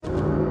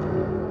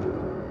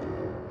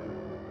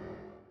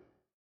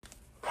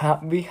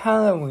Happy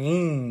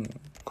Halloween!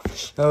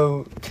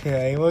 So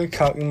today we're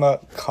talking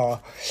about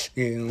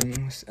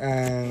costumes,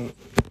 and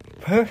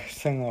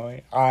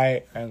personally,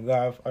 I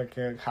love a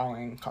good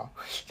Halloween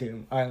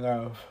costume. I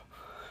love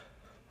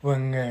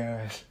when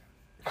there's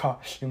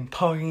costume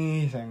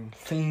parties and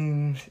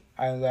themes.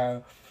 I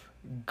love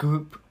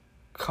group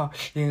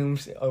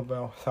costumes that are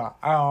well thought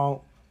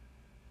out.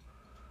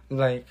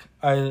 Like,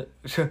 I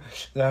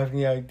just love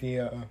the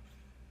idea of,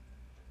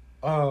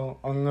 oh,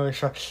 I'm gonna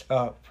dress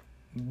up,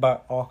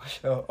 but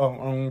also, I'm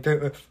gonna do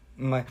it with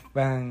my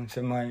friends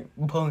and my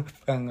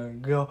boyfriend or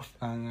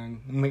girlfriend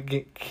and make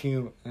it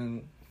cute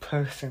and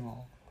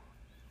personal.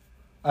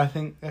 I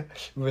think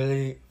it's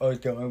really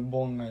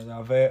adorable and I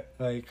love it.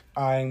 Like,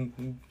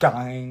 I'm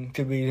dying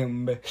to be the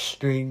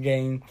mystery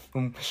game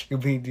from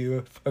Scooby-Doo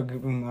with a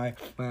group of my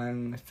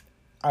friends.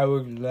 I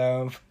would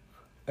love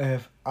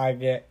if I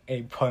get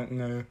a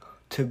partner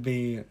to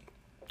be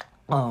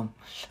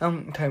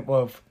some type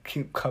of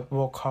cute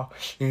couple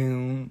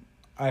costume.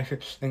 I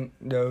just think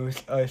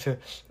those are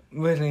just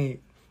really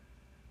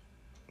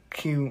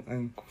cute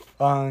and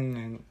fun,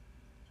 and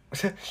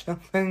it's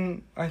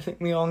something I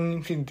think we all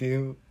need to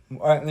do,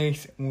 or at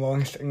least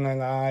once in our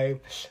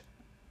lives.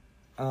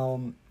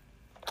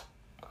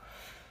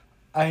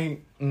 I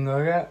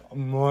know that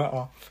more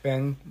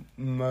often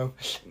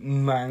most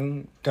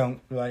men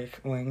don't like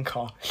wearing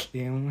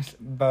costumes,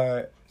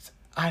 but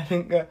I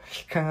think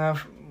that's kind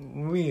of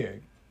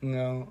weird,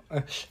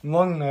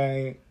 one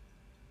night,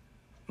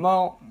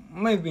 well,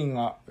 maybe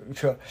not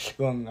just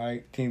one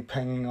night,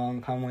 depending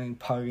on how many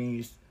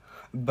parties,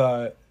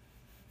 but,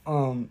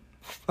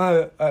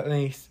 for at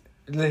least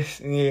this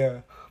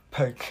year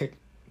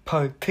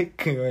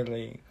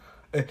particularly,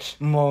 it's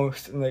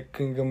most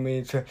likely to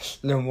be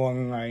just the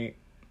one night.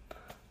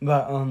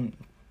 But,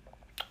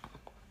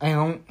 I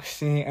don't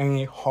see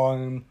any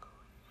harm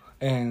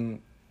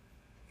in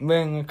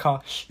wearing a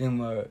costume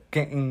or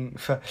getting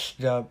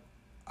dressed up.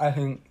 I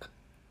think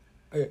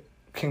it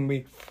can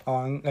be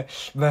fun,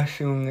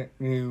 especially when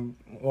you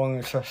want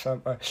to dress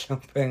up as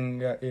something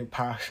that you're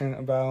passionate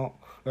about.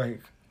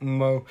 Like,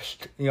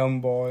 most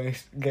young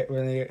boys get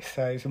really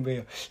excited to be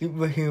a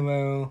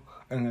superhero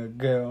and a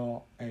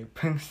girl a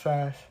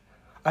princess.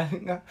 I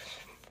think that's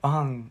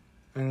fun.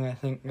 And I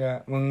think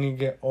that when you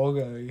get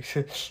older, you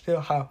should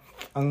still have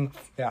fun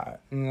with that,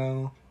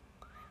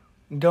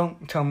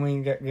 Don't tell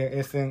me that there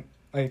isn't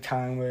a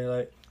time where,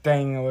 like,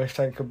 dang, I wish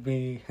I could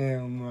be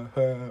him or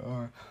her,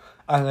 or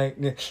I like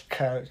this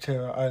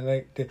character, or I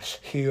like this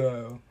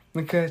hero.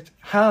 Because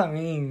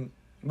Halloween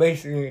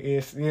basically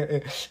is your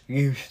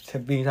excuse to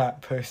be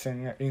that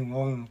person that you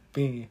want to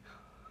be.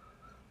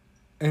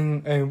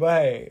 In a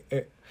way,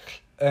 it's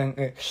an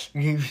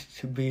excuse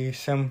to be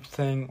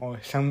something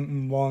or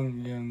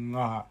someone you're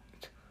not.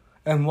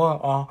 And more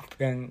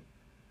often,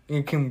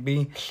 you can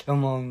be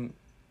someone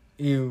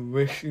you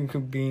wish you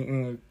could be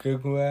in a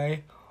good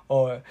way,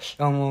 or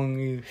someone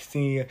you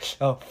see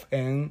yourself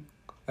in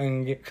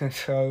and get to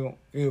show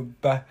your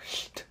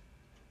best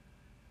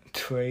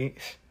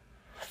traits.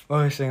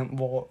 For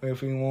example,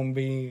 if you want to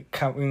be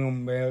Captain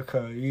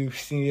America, you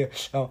see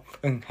yourself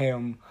in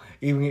him,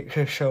 you get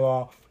to show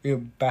off your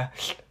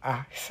best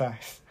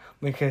access.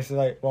 Because,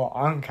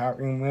 I'm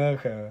Captain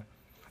America,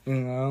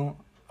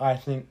 I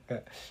think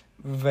that's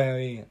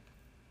very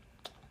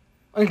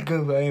a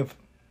good way of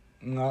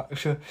not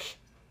just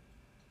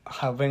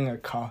having a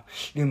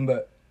costume,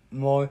 but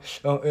more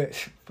so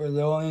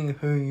exploring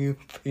who you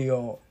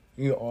feel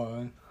you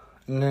are,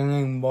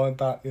 learning more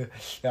about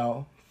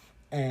yourself,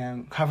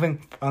 and having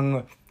fun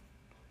with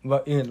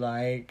what you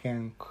like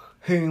and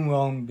who you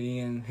want to be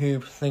and who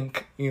you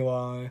think you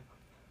are.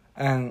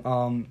 And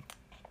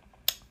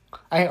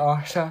I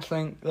also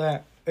think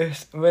that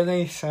it's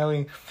really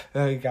silly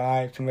for a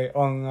guy to be,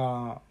 oh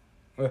no,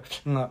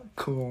 it's not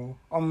cool.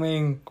 I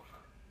mean,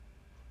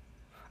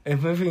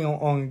 if you don't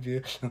want to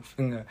do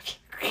something that's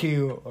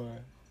cute or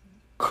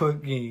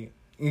quirky,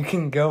 you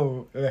can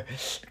go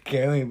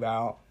scary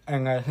route,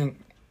 and I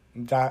think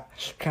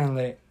that's kind of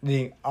like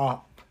the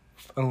op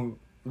of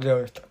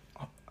those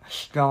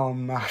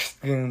strong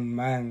masculine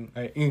men.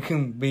 Like, you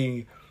can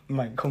be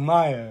Michael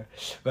Myers,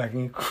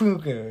 Freddy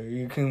Krueger,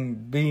 you can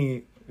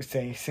be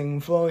Jason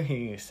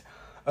Voorhees,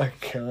 a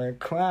killer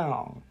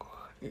clown.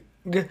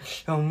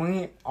 There's so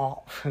many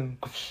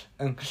options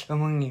and so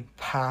many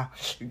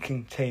paths you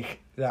can take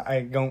that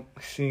I don't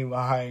see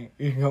why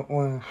you don't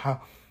want to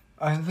have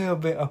a little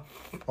bit of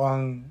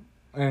fun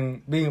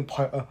and be a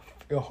part of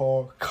the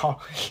whole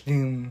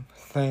costume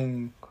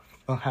thing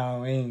for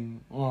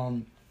Halloween.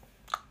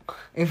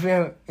 If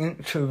you're an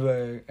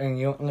introvert and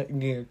you don't like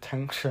the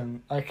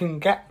attention, I can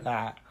get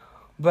that.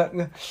 But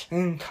at the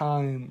same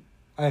time,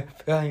 I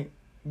feel like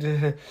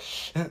there's a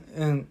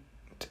certain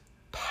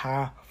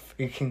path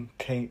you can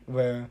take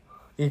where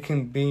you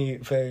can be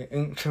very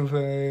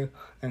introverted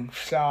and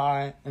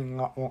shy and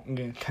not want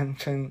the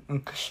attention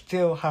and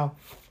still have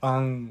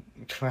fun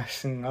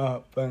dressing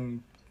up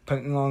and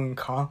putting on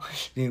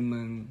costume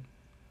and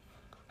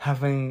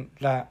having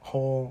that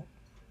whole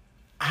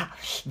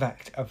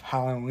aspect of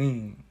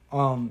Halloween.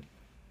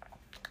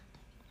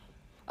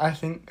 I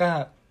think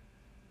that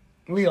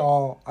we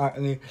all,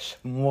 at least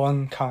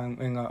one time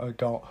in our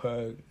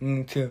adulthood,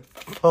 need to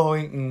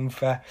fully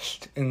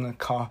invest in the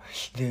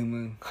costume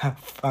and have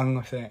fun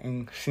with it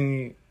and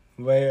see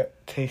where it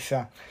takes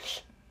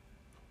us.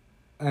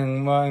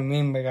 And what I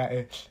mean by that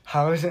is,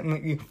 how does it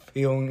make you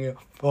feel when you're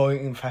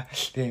fully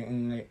invested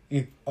in it?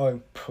 You are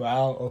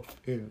proud of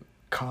your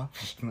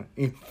costume.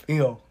 You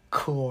feel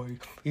cool. You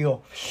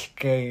feel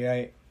scary.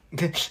 Like,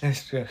 this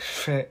is just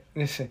shit.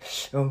 This is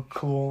so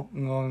cool.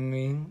 You know what I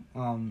mean?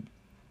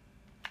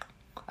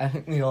 I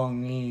think we all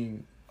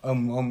need a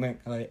moment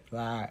like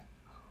that.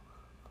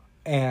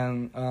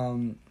 And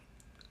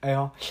I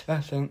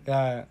also think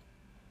that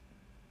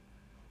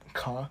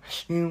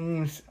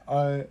costumes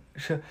are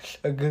just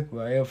a good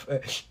way of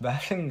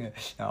expressing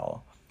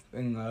yourself,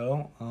 you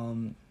know,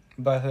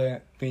 whether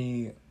it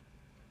be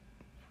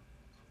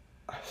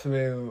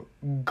through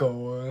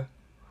gore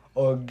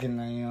or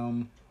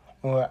glam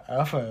or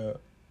whatever,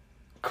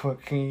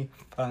 quirky,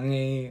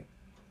 funny.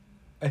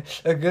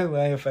 It's a good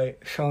way of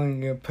like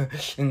showing your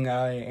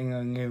personality in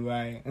a new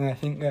way, and I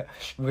think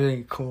that's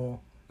really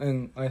cool,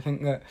 and I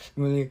think that's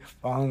really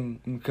fun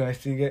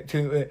because you get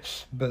to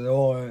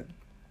explore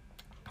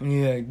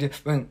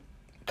different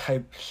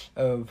types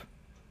of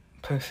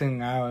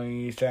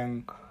personalities,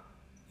 and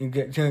you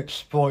get to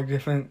explore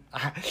different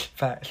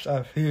aspects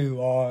of who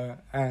you are,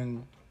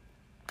 and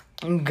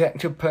you get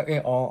to put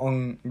it all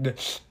on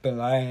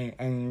display,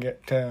 and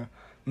get to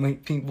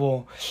make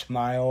people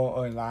smile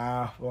or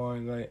laugh, or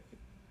like,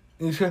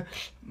 you should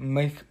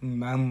make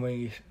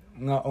memories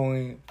not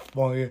only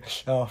for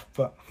yourself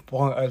but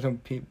for other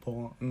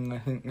people, and I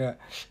think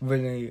that's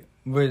really,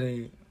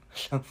 really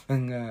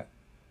something that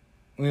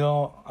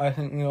I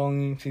think we all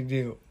need to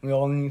do. We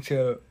all need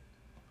to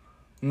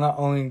not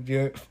only do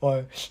it for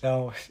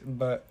ourselves,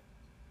 but,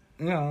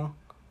 you know,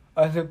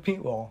 other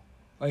people.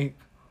 Like,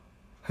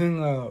 who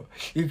knows?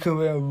 You could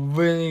wear a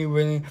really,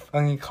 really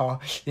funny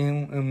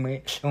costume and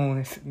make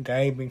someone's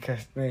day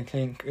because they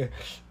think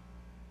it's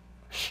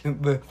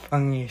super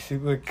funny,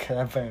 super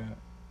clever.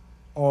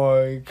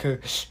 Or you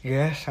could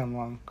scare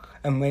someone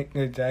and make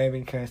their day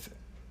because,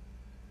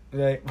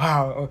 like,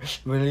 wow, it was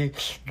really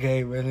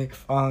scary, really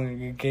fun.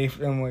 You gave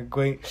them a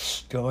great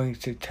story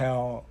to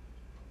tell.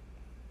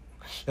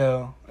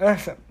 So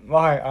that's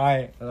why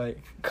I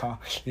like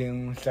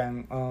costumes,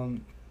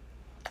 and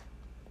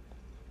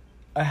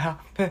I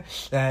have to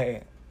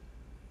say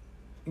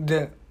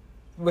that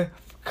with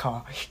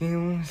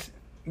costumes,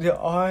 there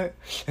are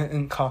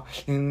certain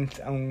costumes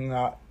I'm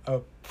not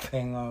a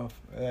fan of.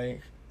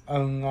 Like,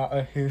 I'm not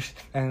a huge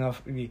fan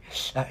of the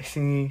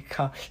sexy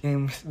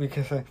costumes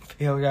because I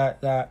feel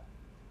that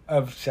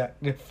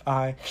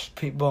objectifies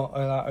people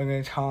a lot of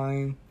the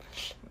time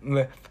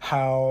with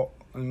how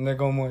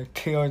little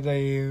material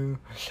they use,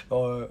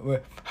 or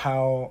with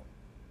how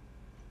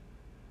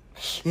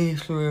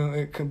see-through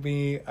it could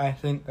be. I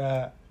think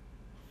that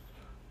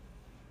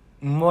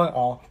more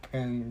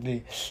often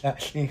the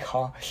sexy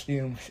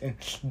costumes,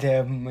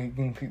 instead of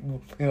making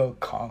people feel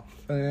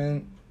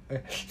confident,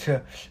 it's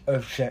just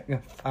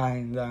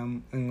objectifying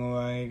them in a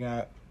way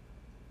that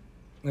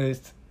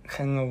is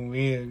kind of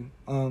weird.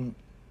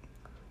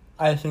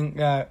 I think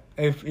that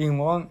if you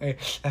want a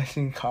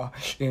sexy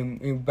costume,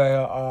 you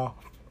better off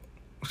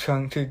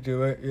trying to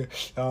do it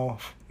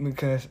yourself,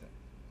 because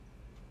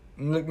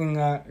looking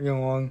at your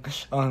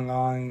ones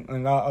online, a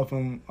lot of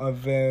them are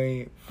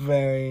very,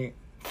 very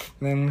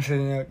flimsy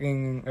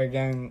looking,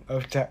 again,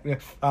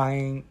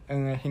 objectifying,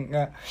 and I think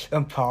that's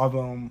a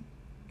problem,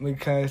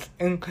 because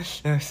in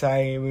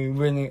society we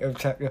really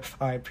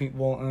objectify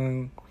people,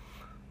 and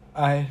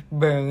I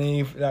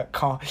believe that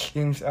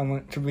costumes are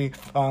meant to be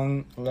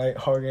fun,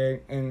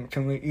 lighthearted, and to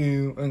make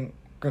you and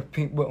the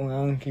people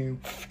around you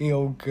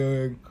feel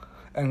good.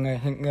 And I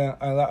think that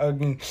a lot of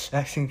these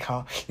sexy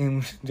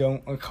costumes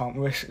don't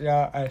accomplish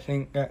that. I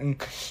think that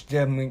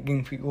instead of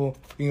making people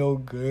feel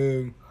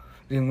good,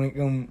 they make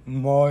them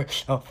more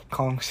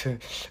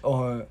self-conscious,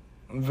 or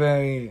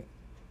very,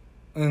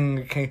 in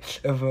the case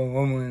of a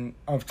woman,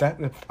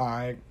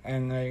 objectified.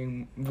 And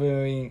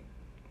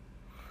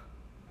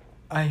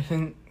I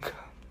think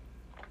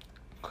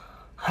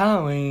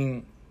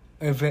Halloween,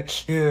 if it's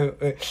still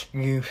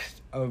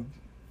excuse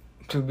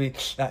to be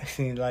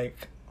sexy,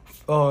 like,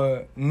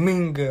 for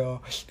Mean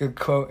Girl, the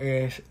quote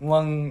is,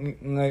 one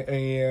night a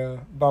year,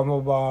 blah blah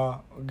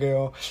blah,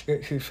 girl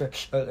gets you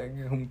dressed up like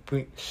a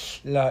complete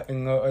slut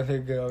and no other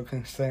girl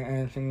can say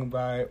anything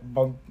about it,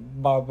 blah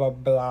blah blah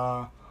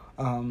blah.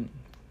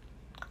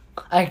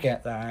 I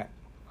get that,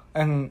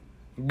 and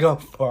go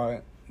for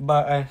it,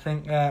 but I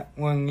think that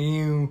when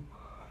you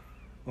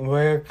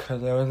wear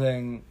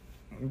clothing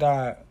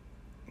that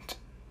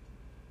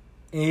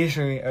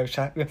easily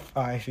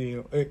objectifies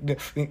you, it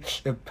defeats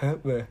the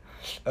purpose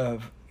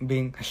of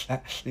being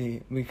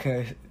sexy,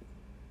 because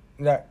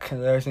that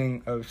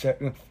clothing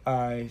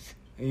objectifies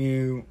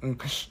you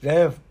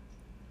instead of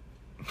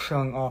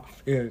showing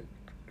off your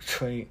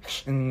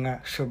trait, and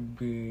that should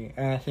be.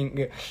 And I think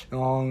it's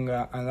wrong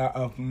that a lot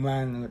of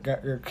men look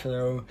at the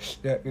clothes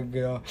that the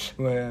girls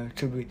wear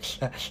to be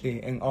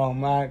sexy and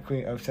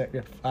automatically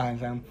objectify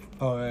them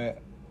for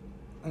it.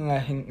 And I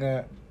think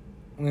that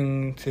we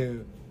need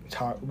to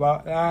talk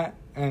about that,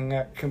 and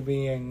that could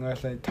be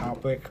another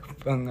topic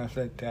for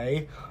another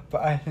day.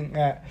 But I think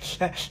that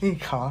sexy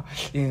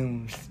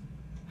costumes,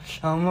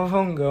 some of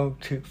them go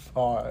too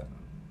far,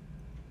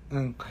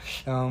 and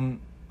some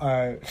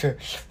are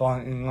just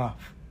fun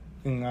enough,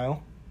 you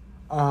know?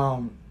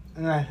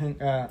 And I think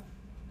that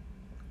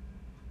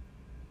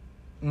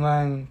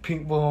when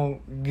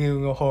people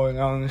do the whole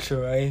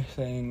lingerie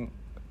thing,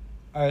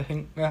 I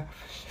think that's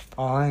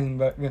fine,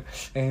 but at the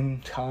same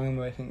time,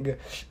 I think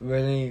it's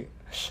really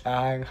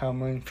sad how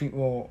many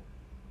people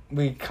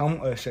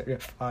become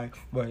objectified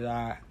for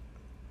that.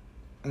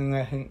 And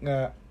I think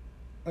that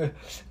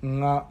it's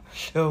not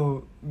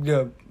so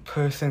the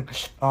person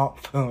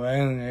stops for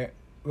wearing it,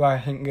 but I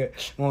think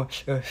it's more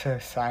the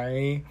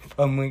society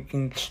for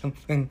making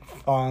something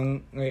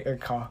fun like a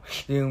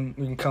costume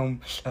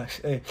become such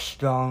a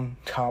strong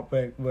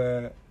topic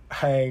where,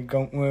 hey,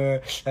 don't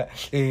wear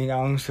a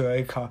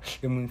lingerie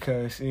costume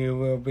because you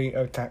will be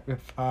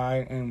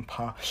objectified and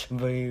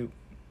possibly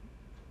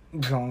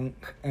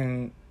drunk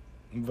and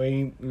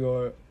rape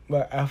your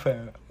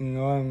whatever, you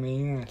know what I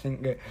mean? I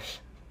think that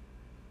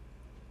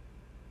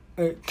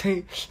it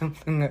takes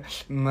something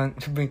that's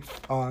meant to be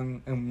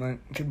fun and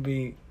meant to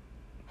be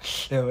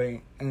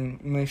silly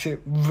and makes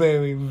it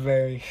very,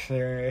 very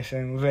serious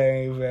and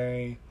very,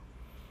 very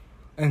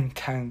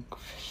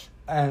intense.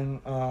 And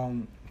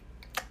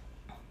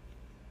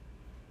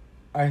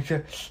I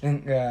just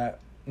think that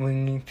we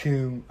need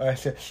to,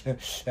 as a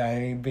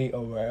society, be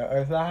aware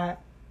of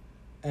that,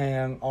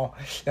 and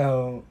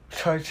also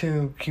try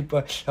to keep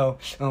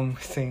ourselves from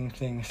saying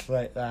things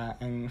like that,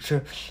 and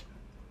just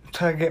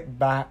try to get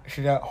back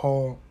to that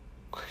whole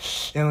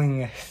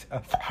silliness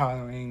of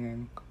Halloween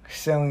and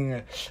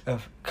silliness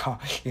of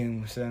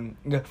costumes and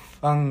the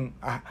fun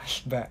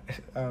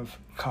aspect of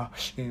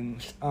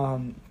costumes.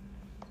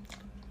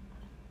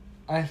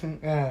 I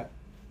think that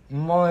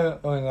more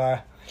or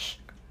less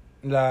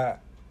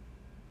that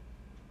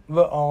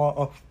we're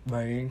all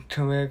afraid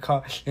to wear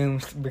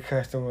costumes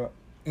because we're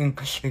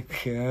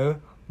insecure,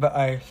 but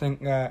I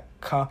think that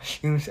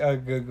costumes are a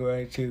good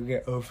way to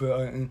get over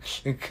our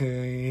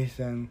insecurities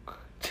and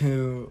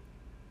to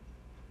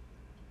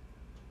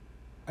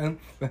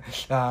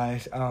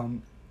emphasize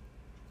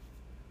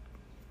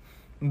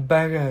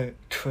better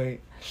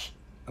traits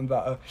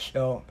about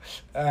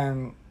ourselves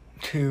and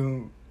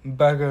to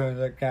better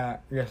look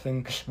at the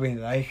things we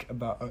like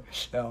about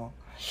ourselves.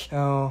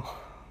 So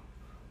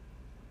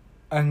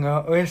I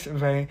know it's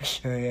very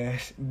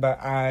serious, but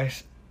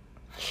as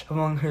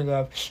someone who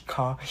loves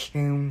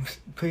costumes,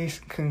 please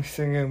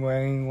consider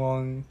wearing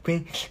one.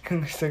 Please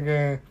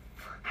consider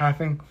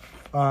having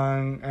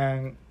fun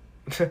and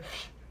just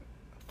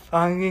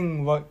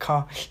finding what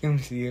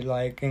costumes you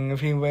like. And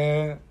if you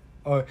wear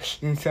or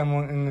see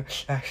someone in a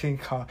sexy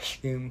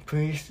costume,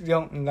 please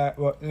don't let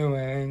what you're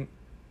wearing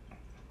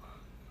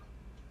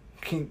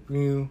keep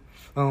you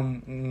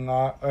from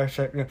not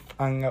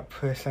objectifying that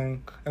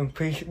person. And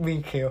please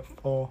be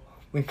careful,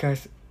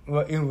 because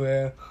what you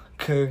wear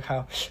could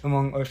have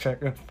someone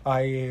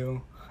objectify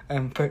you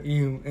and put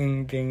you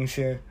in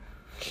danger.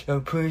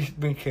 So please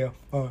be careful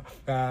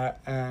of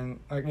that. And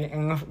at the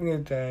end of the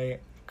day,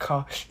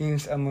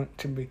 costumes are meant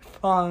to be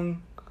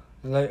fun,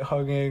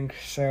 lighthearted,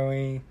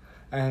 silly,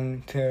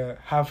 and to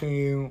have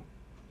you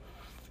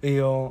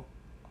feel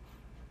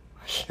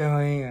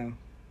silly and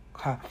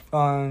have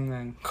fun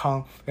and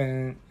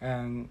confident,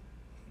 and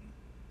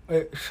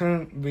it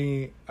shouldn't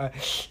be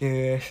as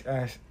serious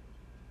as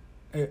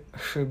it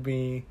should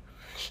be.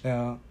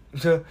 So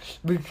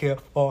just be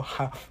careful,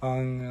 have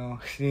fun,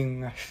 see you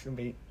next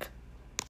week.